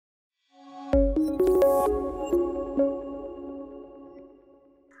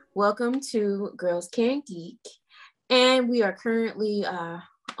Welcome to Girls Can't Geek. And we are currently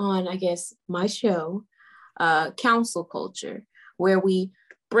on, I guess, my show, Council Culture, where we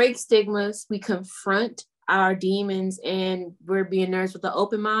break stigmas, we confront our demons, and we're being nerds with an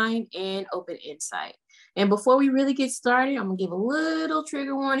open mind and open insight. And before we really get started, I'm going to give a little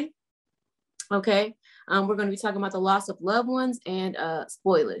trigger warning. Okay. We're going to be talking about the loss of loved ones and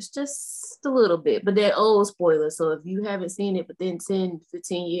spoilers, just a little bit, but they're old spoilers. So if you haven't seen it within 10,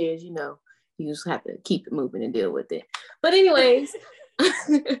 15 years, you just have to keep it moving and deal with it. But anyways,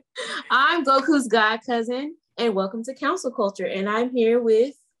 I'm Goku's god cousin, and welcome to Council Culture. And I'm here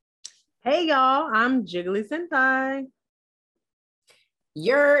with... Hey y'all, I'm Jiggly Senpai.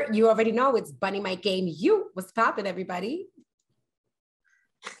 You already know it's Bunny Mike Game. What's poppin', everybody?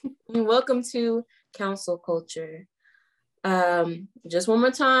 And welcome to Council Culture. Just one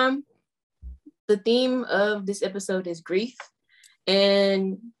more time, the theme of this episode is grief,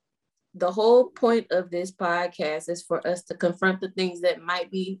 and the whole point of this podcast is for us to confront the things that might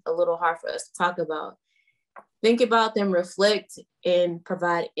be a little hard for us to talk about, think about them, reflect, and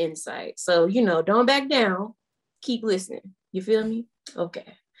provide insight. So don't back down, keep listening. You feel me?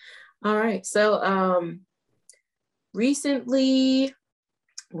 Okay. All right. So recently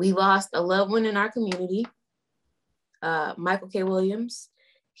we lost a loved one in our community, Michael K. Williams.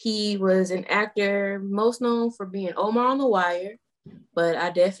 He was an actor most known for being Omar on The Wire, but I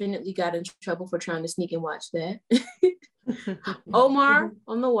definitely got in trouble for trying to sneak and watch that. Omar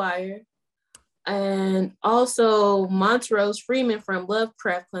on The Wire. And also Montrose Freeman from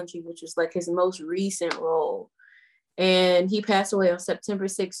Lovecraft Country, which was like his most recent role. And he passed away on September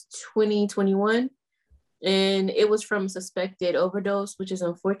 6, 2021. And it was from suspected overdose, which is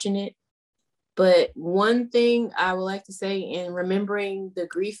unfortunate. But one thing I would like to say in remembering the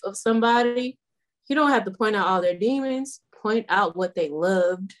grief of somebody, you don't have to point out all their demons, point out what they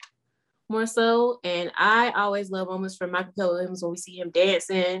loved more so. And I always love moments from Michael K. Williams when we see him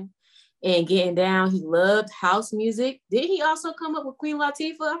dancing and getting down. He loved house music. Did he also come up with Queen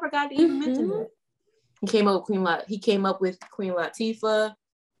Latifah? I forgot to even mention that. He came up with Queen Latifah.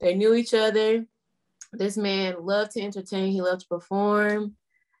 They knew each other. This man loved to entertain. He loved to perform.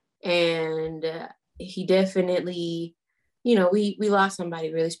 And he definitely, we lost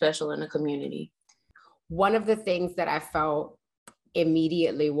somebody really special in the community. One of the things that I felt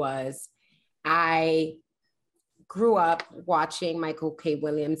immediately was I grew up watching Michael K.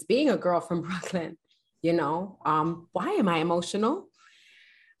 Williams, being a girl from Brooklyn, why am I emotional?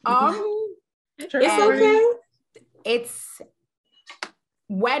 It's okay. It's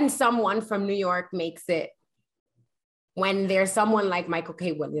when someone from New York makes it, when there's someone like Michael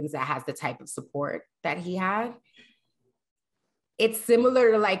K. Williams that has the type of support that he had, it's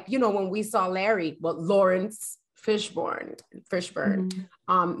similar to when we saw Lawrence Fishburne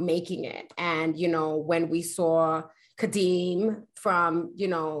making it. And, when we saw Kadeem from,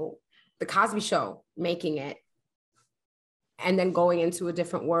 The Cosby Show making it, and then going into a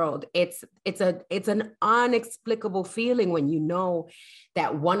different world. It's an inexplicable feeling when you know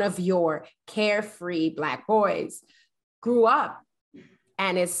that one of your carefree Black boys grew up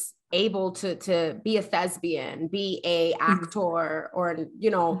and is able to be a thespian, be a actor, or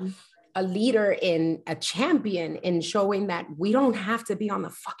a leader, a champion in showing that we don't have to be on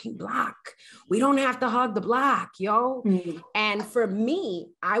the fucking block. We don't have to hug the block, yo. And for me,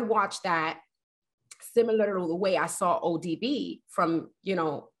 I watched that similar to the way I saw ODB from,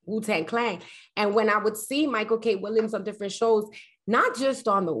 Wu-Tang Clan. And when I would see Michael K. Williams on different shows, not just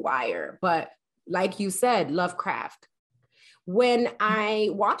on The Wire, but like you said, Lovecraft. When I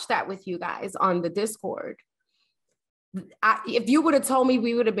watched that with you guys on the Discord, if you would have told me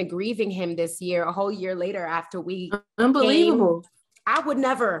we would have been grieving him this year, a whole year later after we Unbelievable. I would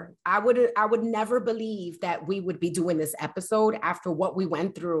never believe that we would be doing this episode after what we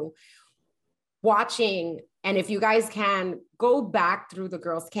went through watching. And if you guys can go back through the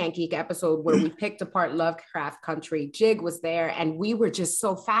Girls Can't Geek episode where we picked apart Lovecraft Country, Jig was there, and we were just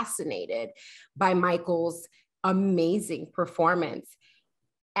so fascinated by Michael's amazing performance.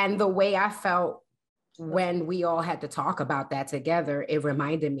 And the way I felt when we all had to talk about that together, it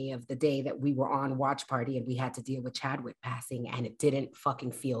reminded me of the day that we were on Watch Party and we had to deal with Chadwick passing, and it didn't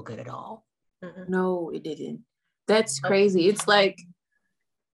fucking feel good at all. No, it didn't. That's crazy. It's like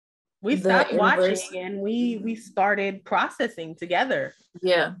we stopped watching and we started processing together.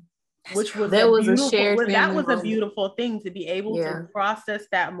 Yeah. Which was that was beautiful, a shared that was moment. a beautiful thing, to be able to process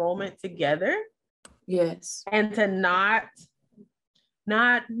that moment together. Yes. And to not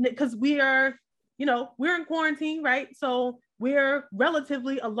because we are, we're in quarantine, right? So we're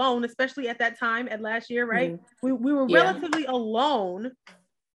relatively alone, especially at that time at last year, right? We were relatively alone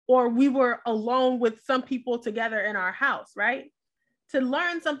or we were alone with some people together in our house, right? To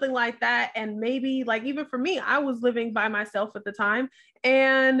learn something like that, and maybe like even for me, I was living by myself at the time,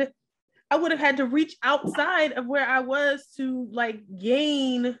 and I would have had to reach outside of where I was to like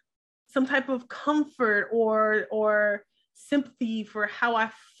gain some type of comfort or sympathy for how I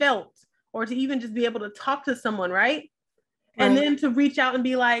felt, or to even just be able to talk to someone, right? And then to reach out and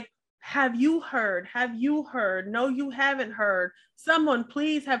be like, have you heard? Have you heard? No, you haven't heard. Someone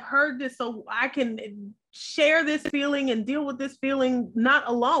please have heard this so I can share this feeling and deal with this feeling not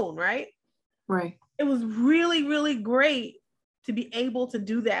alone, right? Right. It was really, really great to be able to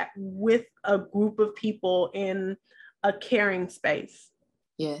do that with a group of people in a caring space.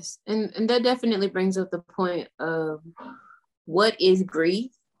 Yes. And that definitely brings up the point of what is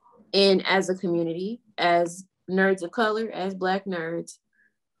grief, and as a community, as nerds of color, as Black nerds,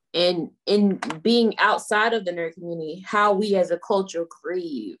 and in being outside of the nerd community, how we as a culture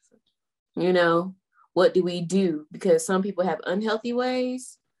grieve. You know, what do we do? Because some people have unhealthy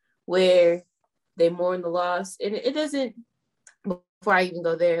ways where they mourn the loss. And it doesn't, before I even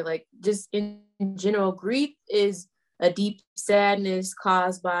go there, like just in general, grief is a deep sadness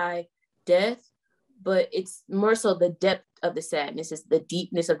caused by death, but it's more so the depth of the sadness, it's the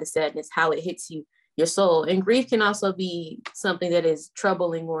deepness of the sadness, how it hits you, your soul. And grief can also be something that is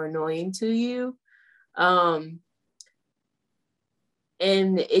troubling or annoying to you. And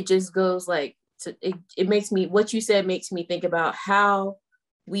it just goes like, it makes me, what you said makes me think about how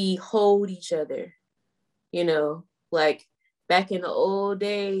we hold each other, you know, like back in the old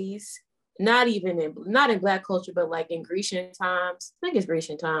days, not in Black culture, but like in Grecian times, I think it's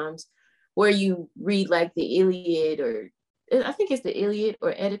Grecian times, where you read like the Iliad, or I think it's the Iliad or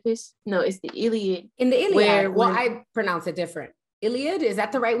Oedipus. No, it's the Iliad. In the Iliad, I pronounce it different. Iliad, is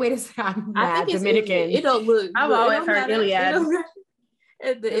that the right way to say? I think it's Dominican. Iliad. It don't look. I've always heard Iliad.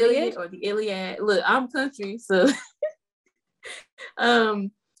 The Iliad or the Iliad. Look, I'm country, so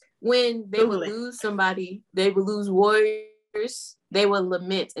when they would lose somebody, they would lose warriors, they would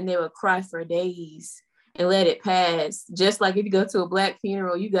lament and they would cry for days and let it pass. Just like if you go to a Black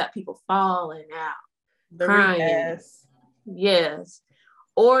funeral, you got people falling out, crying. Yes.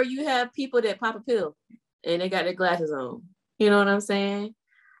 Or you have people that pop a pill and they got their glasses on. You know what I'm saying?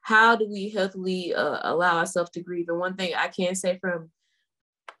 How do we healthily allow ourselves to grieve? And one thing I can say from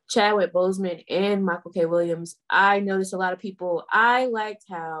Chadwick Boseman and Michael K. Williams, I noticed a lot of people, I liked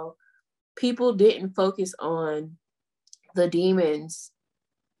how people didn't focus on the demons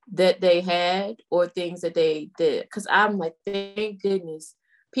that they had or things that they did. Because I'm like, thank goodness,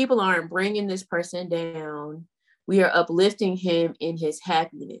 people aren't bringing this person down. We are uplifting him in his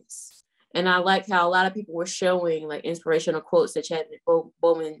happiness. And I like how a lot of people were showing like inspirational quotes that Chadwick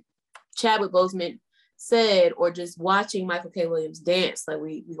Boseman said, or just watching Michael K. Williams dance like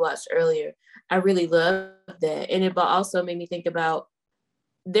we watched earlier. I really love that. And it also made me think about,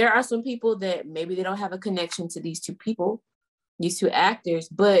 there are some people that maybe they don't have a connection to these two people, these two actors,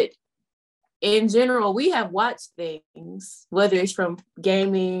 but in general, we have watched things, whether it's from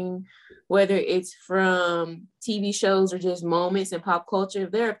gaming, whether it's from TV shows or just moments in pop culture.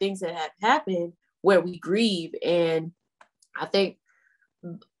 There are things that have happened where we grieve. And I think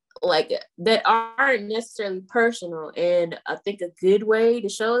like that aren't necessarily personal. And I think a good way to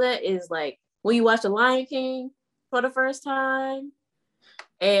show that is like when you watch The Lion King for the first time,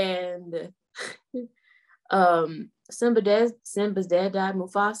 and Simba's dad died,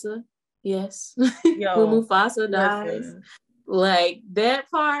 Mufasa. Yes. When Mufasa dies, like that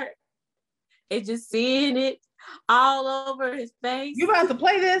part, it's just seeing it all over his face. You about to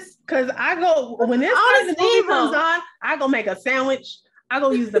play this? Because I go, when this part of the movie comes on, I go make a sandwich. I go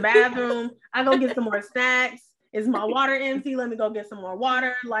use the bathroom. I go get some more snacks. Is my water empty? Let me go get some more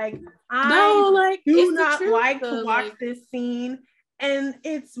water. Like, I do not like to watch this scene. And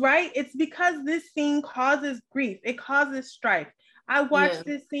it's right. It's because this scene causes grief. It causes strife. I watch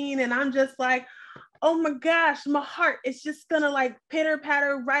this scene and I'm just like, oh my gosh, my heart is just gonna like pitter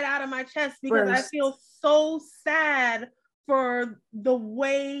patter right out of my chest because I feel so sad for the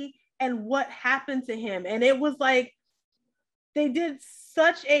way and what happened to him. And it was like, they did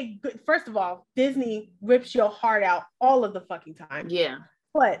such a good, first of all, Disney rips your heart out all of the fucking time. Yeah.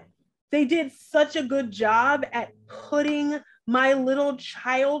 But they did such a good job at putting my little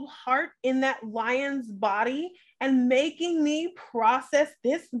child heart in that lion's body and making me process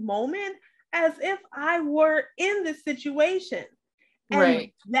this moment as if I were in this situation.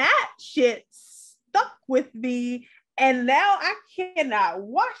 And that shit stuck with me. And now I cannot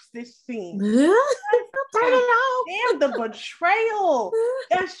watch this scene. turn it off. Damn, the betrayal.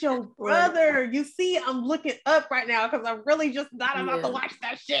 That's your brother. You see, I'm looking up right now because I'm really just not about to watch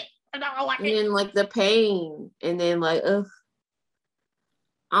that shit. I'm not gonna watch it. And then like the pain, and then like, ugh.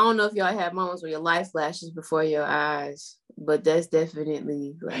 I don't know if y'all have moments where your life flashes before your eyes, but that's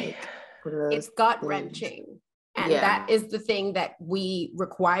definitely like it's gut wrenching. And that is the thing that we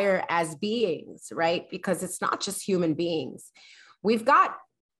require as beings, right? Because it's not just human beings. We've got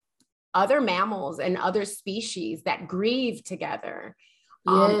other mammals and other species that grieve together.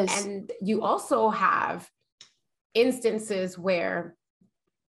 Yes. And you also have instances where,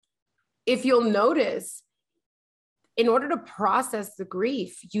 if you'll notice, in order to process the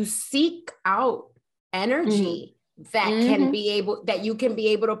grief, you seek out energy that can be able, that you can be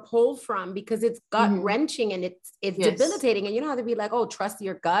able to pull from, because it's gut wrenching and it's debilitating. And you know how to be like, oh, trust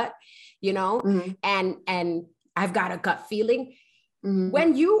your gut, you know, and I've got a gut feeling.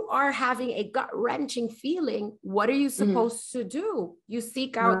 When you are having a gut wrenching feeling, what are you supposed to do? You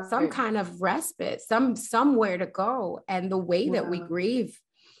seek out some kind of respite, somewhere to go. And the way that we grieve,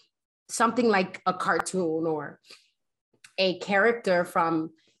 something like a cartoon or a character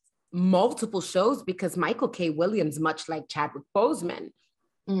from multiple shows, because Michael K. Williams, much like Chadwick Boseman,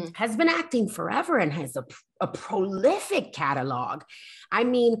 has been acting forever and has a prolific catalog. I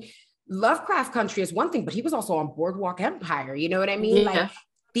mean, Lovecraft Country is one thing, but he was also on Boardwalk Empire. You know what I mean? Like,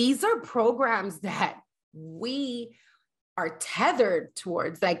 these are programs that we are tethered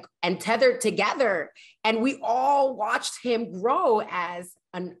towards, like, and tethered together. And we all watched him grow as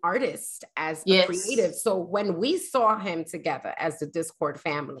an artist, as a creative. So when we saw him together as the Discord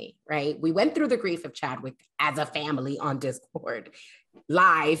family, right? We went through the grief of Chadwick as a family on Discord,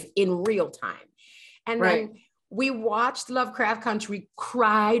 live in real time. And then we watched Lovecraft Country,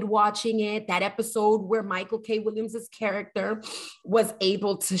 cried watching it. That episode where Michael K. Williams's character was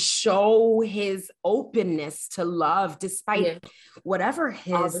able to show his openness to love despite whatever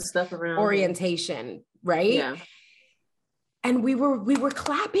his stuff around orientation, right? Yeah. And we were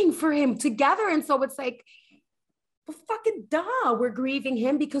clapping for him together. And so it's like, well, fucking duh, we're grieving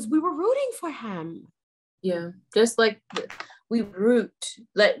him because we were rooting for him. Yeah, just like we root.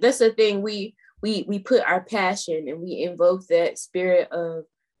 Like, that's the thing, we put our passion and we invoke that spirit of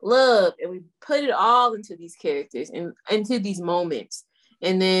love and we put it all into these characters and into these moments.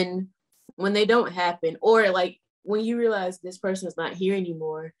 And then when they don't happen, or like when you realize this person is not here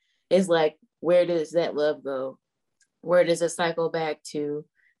anymore, it's like, where does that love go? Where does it cycle back to?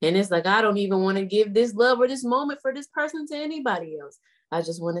 And it's like, I don't even want to give this love or this moment for this person to anybody else. I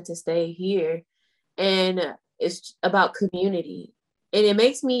just wanted to stay here. And it's about community. And it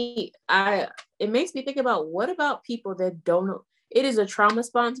makes me think about, what about people that don't know? It is a trauma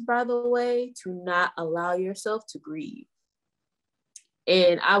response, by the way, to not allow yourself to grieve.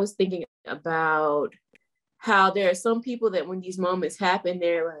 And I was thinking about how there are some people that when these moments happen,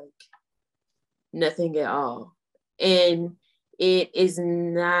 they're like, nothing at all. And it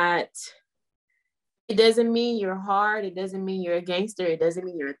doesn't mean you're hard. It doesn't mean you're a gangster. It doesn't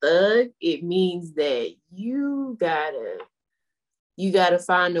mean you're a thug. It means that you gotta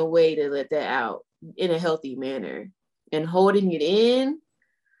find a way to let that out in a healthy manner. And holding it in,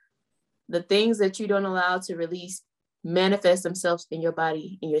 the things that you don't allow to release manifest themselves in your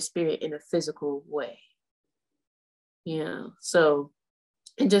body, in your spirit, in a physical way. Yeah. So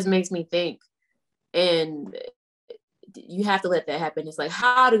it just makes me think. And you have to let that happen. It's like,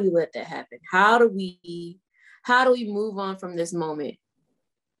 how do we let that happen? How do we move on from this moment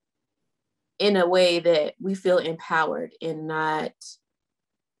in a way that we feel empowered and not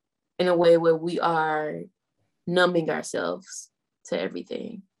in a way where we are numbing ourselves to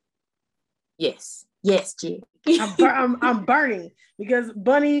everything? Yes, G. I'm burning because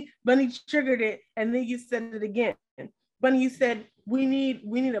Bunny triggered it, and then you said it again. Bunny, you said we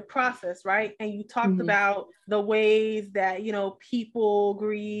need a process, right? And you talked about the ways that, you know, people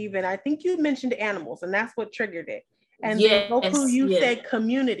grieve, and I think you mentioned animals, and that's what triggered it. And then Goku, you said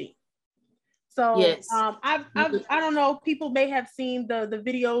community. So I don't know, people may have seen the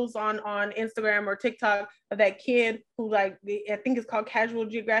videos on Instagram or TikTok of that kid who, like, I think it's called Casual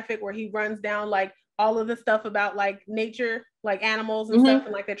Geographic, where he runs down like all of the stuff about like nature, like animals and stuff,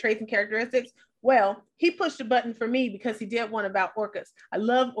 and like their traits and characteristics. Well, he pushed a button for me because he did one about orcas. I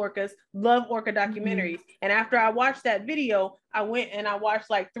love orcas, love orca documentaries. And after I watched that video, I went and I watched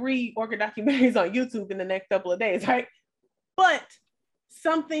like 3 orca documentaries on YouTube in the next couple of days, right? But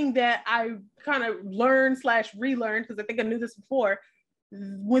something that I kind of learned/relearned, because I think I knew this before,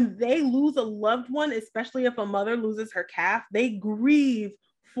 when they lose a loved one, especially if a mother loses her calf, they grieve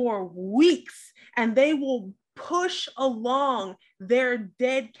for weeks and they will push along their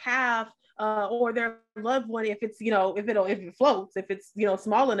dead calf or their loved one, if it's, if it floats, if it's,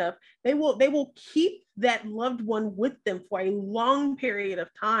 small enough, they will keep that loved one with them for a long period of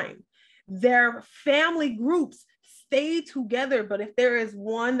time. Their family groups stay together, but if there is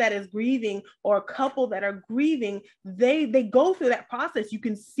one that is grieving or a couple that are grieving, they go through that process. You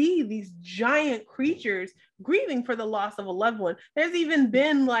can see these giant creatures grieving for the loss of a loved one. There's even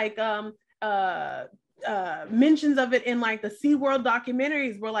been like mentions of it in like the SeaWorld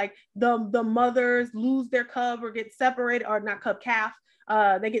documentaries where like the mothers lose their cub or get separated, or not cub, calf.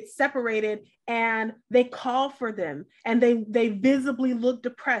 They get separated and they call for them, and they visibly look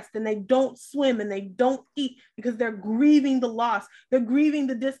depressed, and they don't swim and they don't eat because they're grieving the loss. They're grieving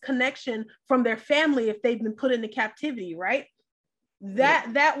the disconnection from their family if they've been put into captivity, right? That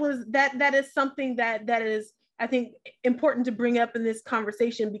is something that is, I think, important to bring up in this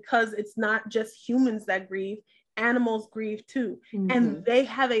conversation, because it's not just humans that grieve, animals grieve too. Mm-hmm. And they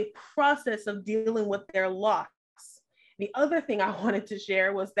have a process of dealing with their loss. The other thing I wanted to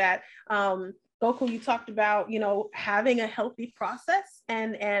share was that, Gokul, you talked about, having a healthy process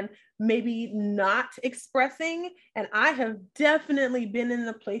and maybe not expressing. And I have definitely been in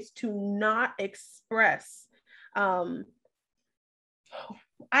the place to not express. I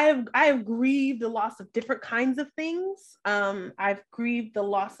have grieved the loss of different kinds of things. I've grieved the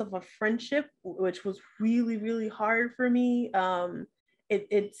loss of a friendship, which was really, really hard for me.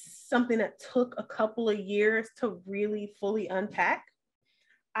 It's something that took a couple of years to really fully unpack.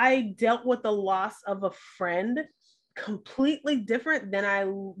 I dealt with the loss of a friend completely different than I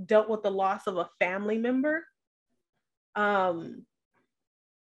dealt with the loss of a family member. And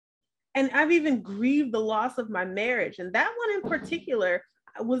I've even grieved the loss of my marriage. And that one in particular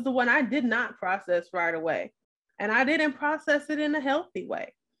was the one I did not process right away. And I didn't process it in a healthy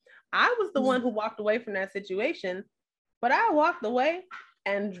way. I was the one who walked away from that situation, but I walked away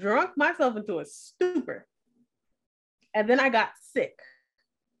and drunk myself into a stupor. And then I got sick,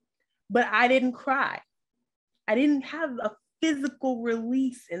 but I didn't cry. I didn't have a physical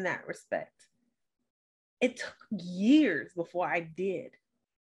release in that respect. It took years before I did.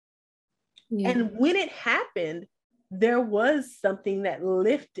 Yeah. And when it happened, there was something that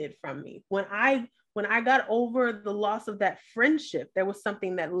lifted from me. When I got over the loss of that friendship, there was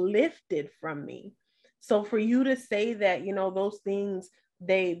something that lifted from me. So for you to say that, those things,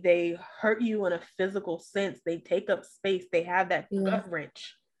 they hurt you in a physical sense, they take up space, they have that gut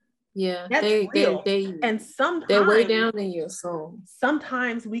wrench. Yeah, that's real. And sometimes they're way down in your soul.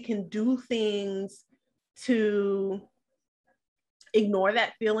 Sometimes we can do things to ignore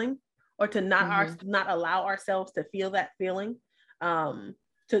that feeling, or to not allow ourselves to feel that feeling, to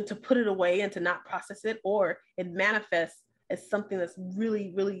put it away and to not process it, or it manifests as something that's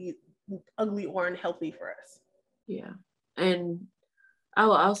really, really ugly or unhealthy for us. Yeah. And I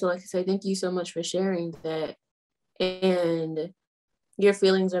would also like to say thank you so much for sharing that. And your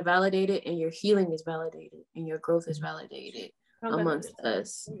feelings are validated, and your healing is validated, and your growth is validated amongst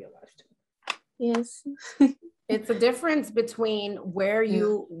us. Yes. It's a difference between where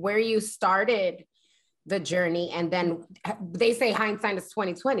you started the journey, and then they say hindsight is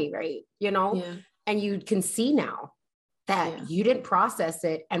 2020, right? And you can see now that you didn't process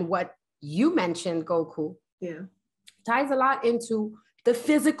it. And what you mentioned, Gokul, ties a lot into the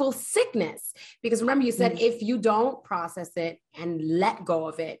physical sickness, because remember you said if you don't process it and let go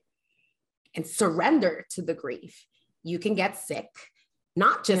of it and surrender to the grief, you can get sick.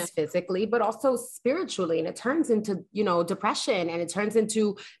 Not just physically, but also spiritually. And it turns into, depression, and it turns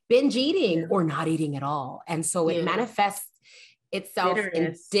into binge eating or not eating at all. And so it manifests itself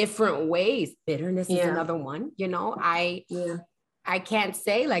in different ways. Bitterness is another one, I can't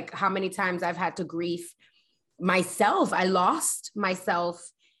say like how many times I've had to grieve myself. I lost myself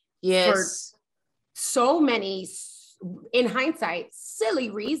for so many, in hindsight, silly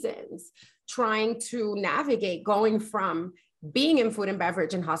reasons, trying to navigate going from being in food and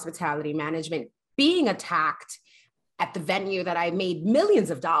beverage and hospitality management, being attacked at the venue that I made millions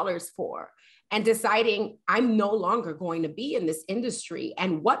of dollars for, and deciding I'm no longer going to be in this industry.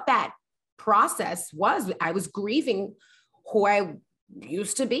 And what that process was, I was grieving who I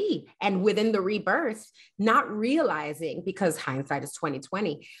used to be. And within the rebirth, not realizing, because hindsight is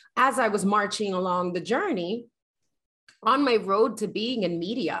 2020, as I was marching along the journey on my road to being in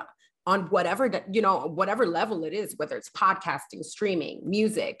media, on whatever level it is, whether it's podcasting, streaming,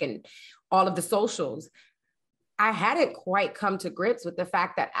 music, and all of the socials, I hadn't quite come to grips with the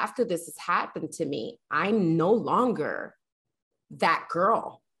fact that after this has happened to me, I'm no longer that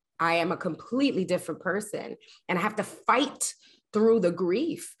girl. I am a completely different person, and I have to fight through the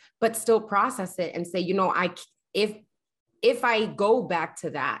grief, but still process it and say, if I go back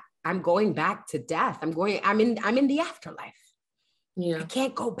to that, I'm going back to death. I'm in the afterlife. Yeah. I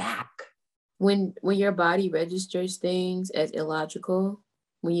can't go back. When your body registers things as illogical,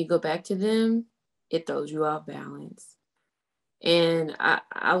 when you go back to them, it throws you off balance. And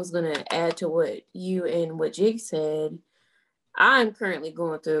I was going to add to what you and what Jake said. I'm currently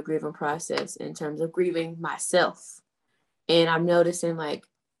going through a grieving process in terms of grieving myself. And I'm noticing like,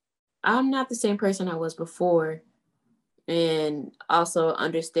 I'm not the same person I was before. And also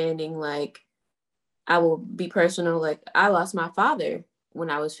understanding like, I will be personal. Like I lost my father when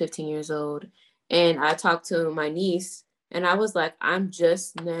I was 15 years old. And I talked to my niece and I was like, I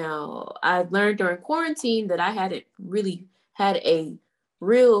learned during quarantine that I hadn't really had a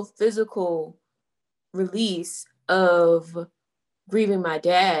real physical release of grieving my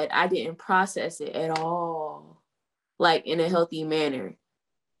dad. I didn't process it at all, like in a healthy manner.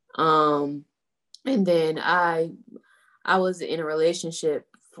 And then I was in a relationship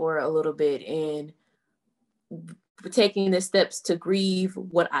for a little bit and taking the steps to grieve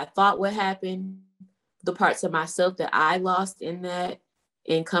what I thought would happen, the parts of myself that I lost in that,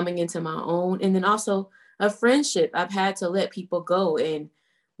 and coming into my own. And then also a friendship. I've had to let people go and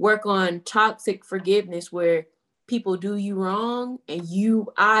work on toxic forgiveness where people do you wrong and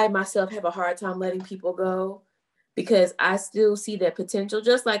I myself have a hard time letting people go because I still see that potential,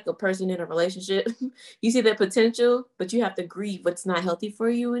 just like a person in a relationship. You see that potential, but you have to grieve what's not healthy for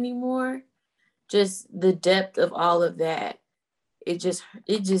you anymore. Just the depth of all of that. It just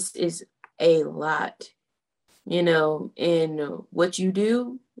is a lot, and what you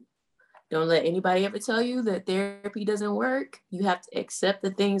do. Don't let anybody ever tell you that therapy doesn't work. You have to accept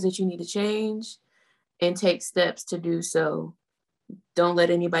the things that you need to change and take steps to do so. Don't let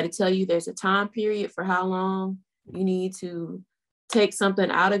anybody tell you there's a time period for how long you need to take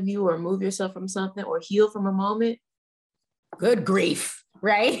something out of you or remove yourself from something or heal from a moment. Good grief,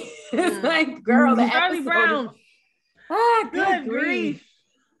 right? It's like, girl, the Charlie Brown. Good grief.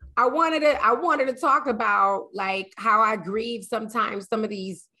 I wanted to talk about like how I grieve sometimes some of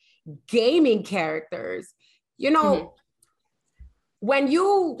these gaming characters. When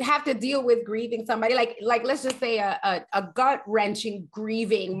you have to deal with grieving somebody, like let's just say a gut-wrenching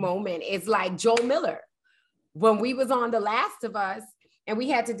grieving moment is like Joel Miller. When we was on The Last of Us and we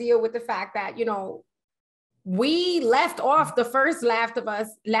had to deal with the fact that, we left off the first Last of Us.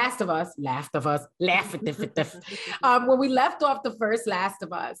 When we left off the first Last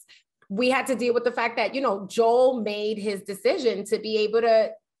of Us, we had to deal with the fact that, Joel made his decision to be able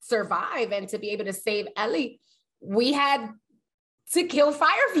to survive and to be able to save Ellie. We had to kill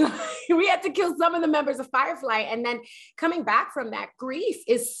Firefly. We had to kill some of the members of Firefly. And then coming back from that, grief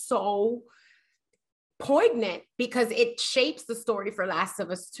is so poignant because it shapes the story for Last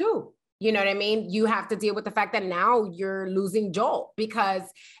of Us too. You know what I mean? You have to deal with the fact that now you're losing Joel because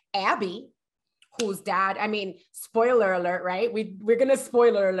Abby, whose dad, spoiler alert, right? We're going to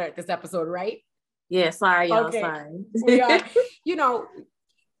spoiler alert this episode, right? Yeah, sorry, y'all, okay. Sorry. We are,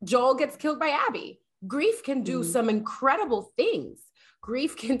 Joel gets killed by Abby. Grief can do some incredible things.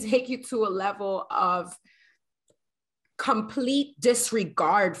 Grief can take you to a level of complete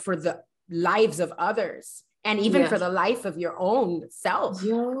disregard for the lives of others and even for the life of your own self.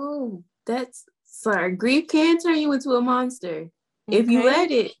 Yo, grief can turn you into a monster if you let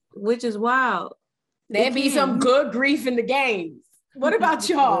it, which is wild. There'd be some good grief in the games. What about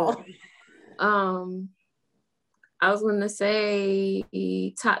y'all? I was gonna say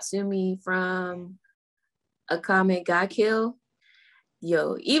Tatsumi from Akame ga Kill.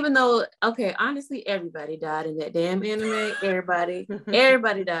 Yo, even though, honestly, everybody died in that damn anime. Everybody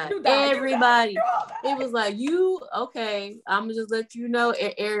died. Everybody. It was like, I'm gonna just let you know,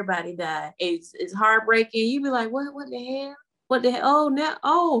 everybody died. It's heartbreaking. You be like, what the hell? What the hell?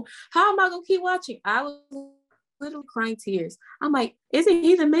 How am I gonna keep watching? I was literally crying tears. I'm like, isn't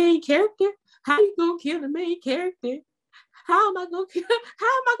he the main character? How you gonna kill the main character? How am I gonna keep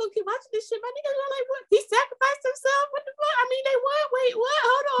watching this shit? My niggas are like, what? He sacrificed himself? What the fuck? Wait, what?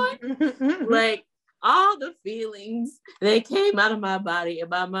 Hold on. Like, all the feelings that came out of my body and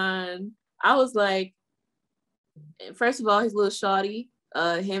my mind. I was like, first of all, his little shawty,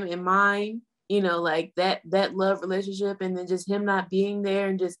 him and mine, like that love relationship, and then just him not being there,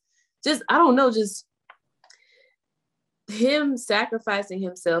 and just I don't know, just him sacrificing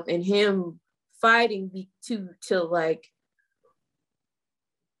himself and him fighting to like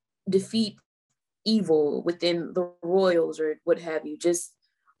defeat evil within the royals or what have you. Just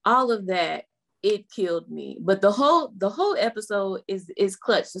all of that, it killed me. But the whole episode is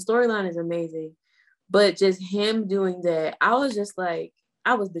clutch. The storyline is amazing, but just him doing that, I was just like,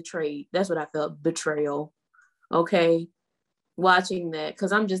 I was betrayed. That's what I felt. Betrayal. Okay. watching that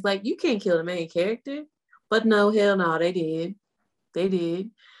because I'm just like, you can't kill the main character. But no, hell no, they did. They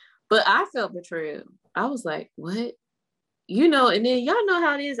did. But I felt betrayed. I was like, what? You know, and then y'all know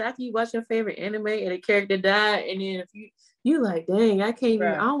how it is after you watch your favorite anime and a character died, and then if you like, dang, I can't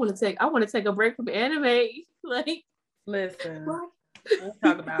even, I want to take a break from anime. Like, listen, let's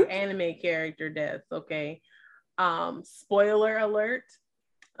talk about anime character deaths, okay? Spoiler alert.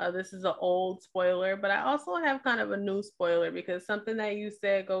 This is an old spoiler, but I also have kind of a new spoiler because something that you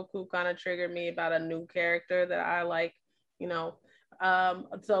said, Goku, kind of triggered me about a new character that I like, you know.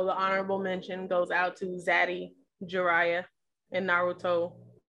 So the honorable mention goes out to Zaddy Jiraiya in Naruto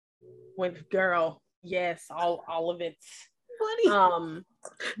with girl. Yes, all of it. Funny.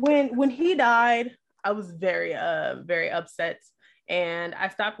 When he died, I was very upset, and I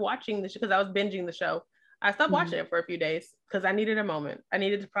stopped watching the show because I was binging the show. I stopped watching it for a few days because I needed a moment. I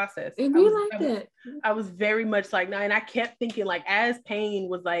needed to process. I was very much like, no, and I kept thinking, like, as pain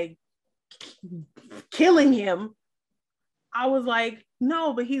was like killing him, I was like,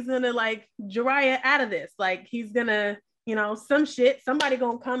 no, but he's gonna like Jiraiya out of this. Like, he's gonna, you know, somebody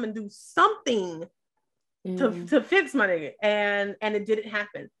gonna come and do something to fix my nigga. And it didn't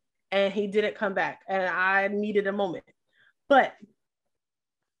happen. And he didn't come back. And I needed a moment. But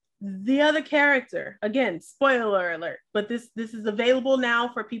the other character, again, spoiler alert, but this is available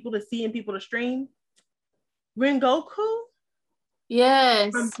now for people to see and people to stream. Rengoku?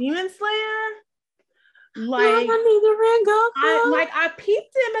 Yes. From Demon Slayer? Like, I need the Rengoku. I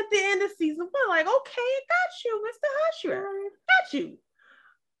peeped him at the end of season 1, like, okay, I got you, Mr. Hashira. Got you.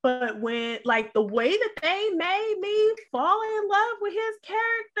 But when, like, the way that they made me fall in love with his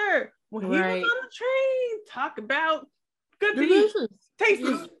character, when he was on the train, talk about good to eat,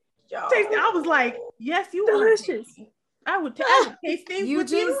 tasty. I was like, yes, you delicious. I would taste things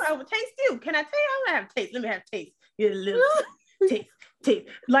with you. I would taste you. Can I tell you? I want to have taste. Let me have taste. Get a little taste.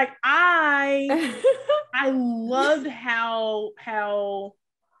 Like, I loved how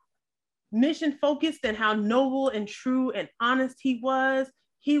mission focused and how noble and true and honest he was.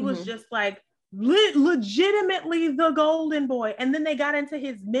 He was just like legitimately the golden boy. And then they got into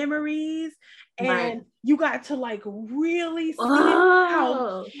his memories, and you got to like really see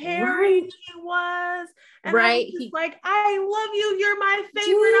how caring he was. And I was just like, I love you. You're my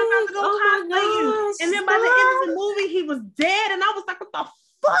favorite. I'm about to go cosplay you. And then by the end of the movie, he was dead. And I was like, what the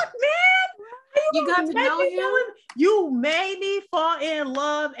fuck, man? You got to know him. You made me fall in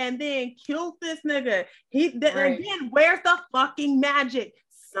love and then killed this nigga. Again, where's the fucking magic?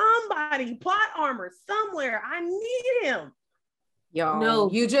 Somebody, plot armor somewhere. I need him. Yo,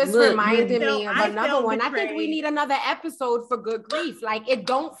 no, you just reminded me of another one. Betrayed. I think we need another episode for Good Grief. Like, it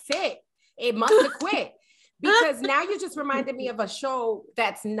don't fit. It must have quit. Because now you just reminded me of a show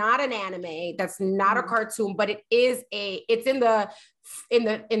that's not an anime, that's not a cartoon, but it's in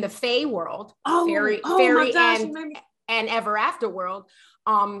the Fae world, fairy and ever after world.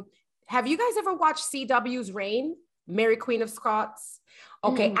 Have you guys ever watched CW's Reign, Mary Queen of Scots?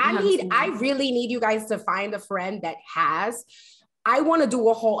 Okay, I really need you guys to find a friend that has. I want to do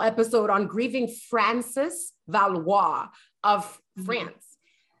a whole episode on grieving Francis Valois of France.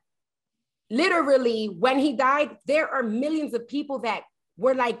 Literally, when he died, there are millions of people that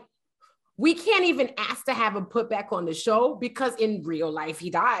were like, we can't even ask to have him put back on the show because in real life he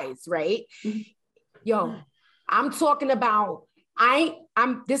dies, right? Yo, I'm talking about,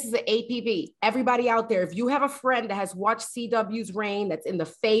 this is an APB. Everybody out there, if you have a friend that has watched CW's Reign, that's in the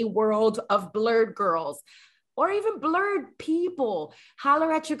Fae world of blurred girls, or even blurred people,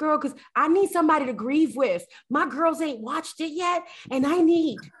 holler at your girl, because I need somebody to grieve with. My girls ain't watched it yet, and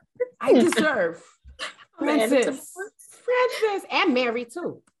I deserve Francis, and Mary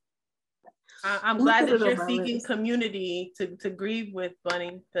too. I'm glad that you're seeking community to grieve with,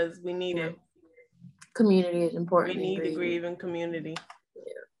 Bunny, because we need it. Community is important. We need to grieve in community. Yeah.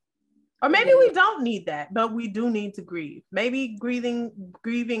 Or maybe we don't need that, but we do need to grieve. Maybe grieving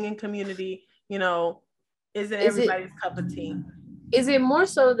in community, isn't everybody's cup of tea. Is it more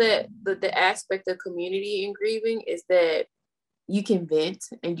so that the aspect of community in grieving is that you can vent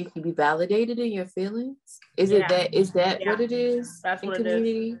and you can be validated in your feelings? Is that what it is? That's in what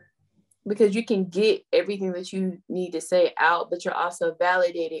community? It is. Because you can get everything that you need to say out, but you're also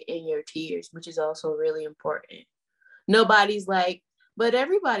validated in your tears, which is also really important. Nobody's like, but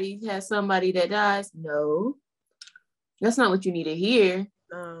everybody has somebody that dies. No, that's not what you need to hear.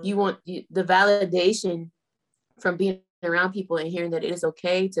 You want the validation from being around people and hearing that it is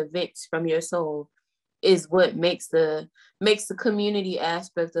okay to vent from your soul is what makes the community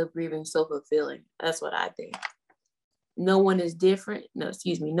aspect of grieving so fulfilling. That's what I think. No one is different.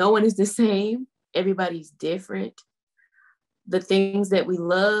 No one is the same. Everybody's different. the things that we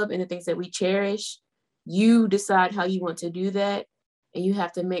love and the things that we cherish, you decide how you want to do that. And you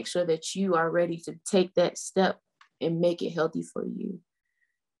have to make sure that you are ready to take that step and make it healthy for you.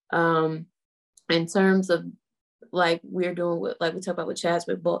 In terms of like we're doing with, like we talk about with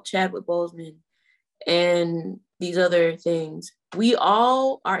Chadwick Boseman and these other things, we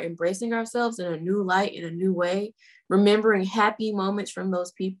all are embracing ourselves in a new light, in a new way, remembering happy moments from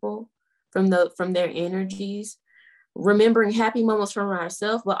those people, from their energies, remembering happy moments from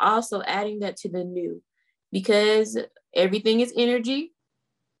ourselves, but also adding that to the new, because everything is energy.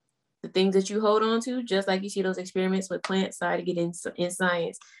 The things that you hold on to, just like you see those experiments with plants, sorry to get in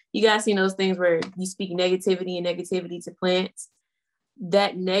science. You guys seen those things where you speak negativity to plants.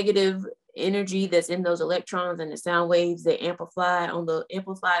 That negative energy that's in those electrons and the sound waves that amplify on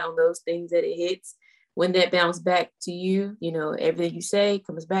those things that it hits. When that bounces back to you, you know, everything you say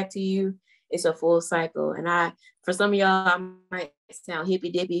comes back to you. It's a full cycle. And for some of y'all, I might sound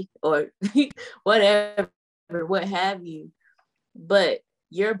hippy dippy or whatever, what have you. But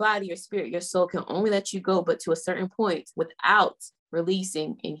your body, your spirit, your soul can only let you go, but to a certain point without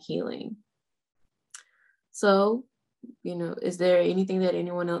releasing and healing. So, you know, is there anything that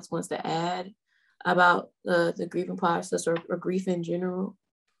anyone else wants to add about the grieving process or grief in general?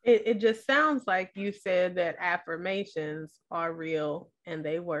 It just sounds like you said that affirmations are real and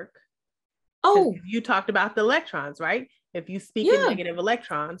they work. Oh, you talked about the electrons, right? If you speak in negative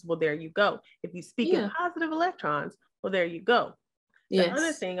electrons, well, there you go. If you speak in positive electrons, well, there you go. The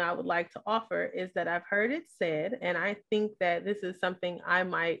other thing I would like to offer is that I've heard it said, and I think that this is something I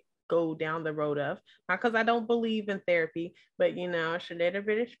might go down the road of, not because I don't believe in therapy, but you know, should it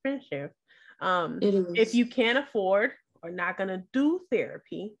be expensive? If you can't afford or not going to do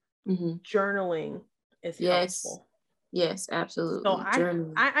therapy, journaling is helpful. Yes, absolutely. So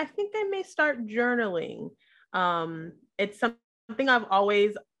I think they may start journaling. It's something I've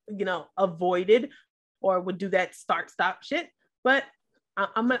always, you know, avoided or would do that start-stop shit. But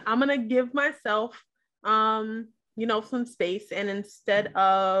I'm gonna give myself, you know, some space, and instead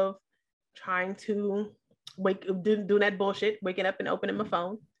of trying to do that bullshit, waking up and opening my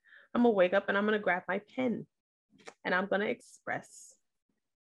phone, I'm gonna wake up and I'm gonna grab my pen and I'm gonna express.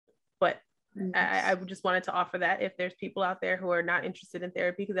 But I just wanted to offer that if there's people out there who are not interested in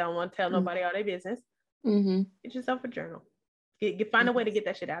therapy because I don't want to tell nobody all their business, get yourself a journal. Find a way to get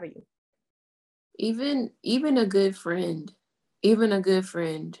that shit out of you. Even a good friend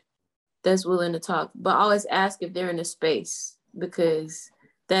that's willing to talk, but always ask if they're in a space, because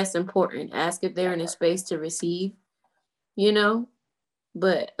that's important. Ask if they're in a space to receive, you know.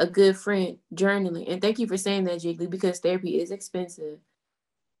 But a good friend, journaling. And thank you for saying that, Jiggly, because therapy is expensive.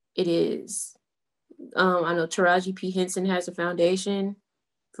 It is. I know Taraji P. Henson has a foundation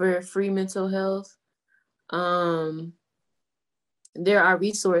for free mental health. There are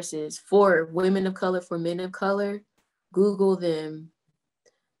resources for women of color, for men of color. Google them.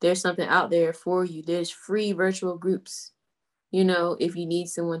 There's something out there for you. There's free virtual groups, you know, if you need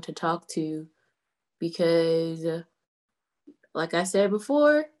someone to talk to, because like I said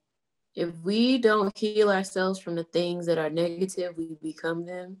before, if we don't heal ourselves from the things that are negative, we become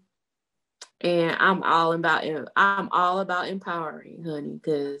them. And I'm all about empowering, honey,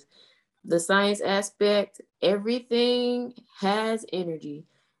 because the science aspect, everything has energy.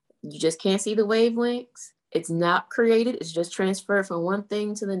 You just can't see the wavelengths. It's not created. It's just transferred from one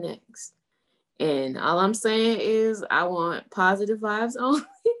thing to the next. And all I'm saying is I want positive vibes only,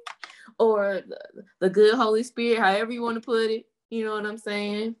 or the good Holy Spirit, however you want to put it. You know what I'm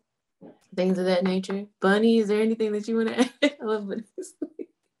saying? Things of that nature. Bunny, is there anything that you want to add? I love Bunny's.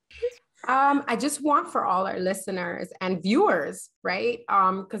 I just want for all our listeners and viewers, right?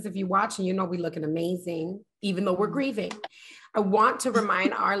 Because if you watch and you know we're looking amazing, even though we're grieving, I want to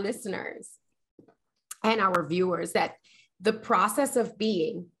remind our listeners and our viewers that the process of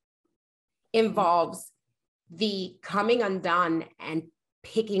being involves the coming undone and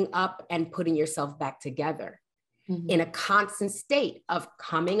picking up and putting yourself back together in a constant state of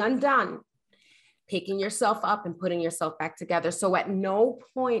coming undone, picking yourself up and putting yourself back together. So at no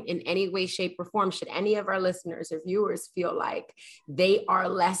point in any way, shape, or form should any of our listeners or viewers feel like they are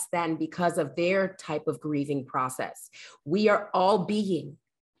less than because of their type of grieving process. We are all being,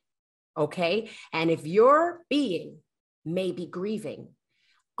 okay? And if your being may be grieving,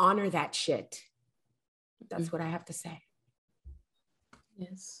 honor that shit. That's what I have to say.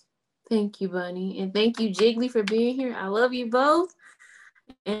 Yes. Thank you, Bunny. And thank you, Jiggly, for being here. I love you both.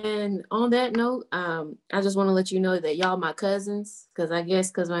 And on that note, I just want to let you know that y'all my cousins, because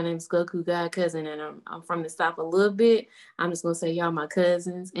my name is Goku God Cousin, and I'm from the South a little bit. I'm just going to say y'all my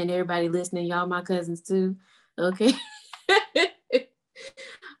cousins, and everybody listening, y'all my cousins too. Okay.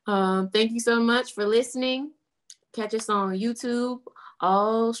 Thank you so much for listening. Catch us on YouTube,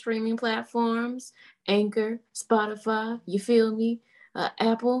 all streaming platforms, Anchor, Spotify, you feel me?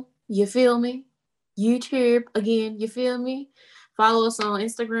 Apple, you feel me? YouTube, again, you feel me? Follow us on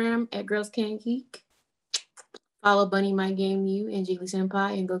Instagram at Girls Can't Geek. Follow Bunny My Game You and Jiggly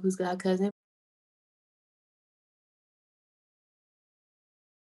Senpai and Goku's God Cousin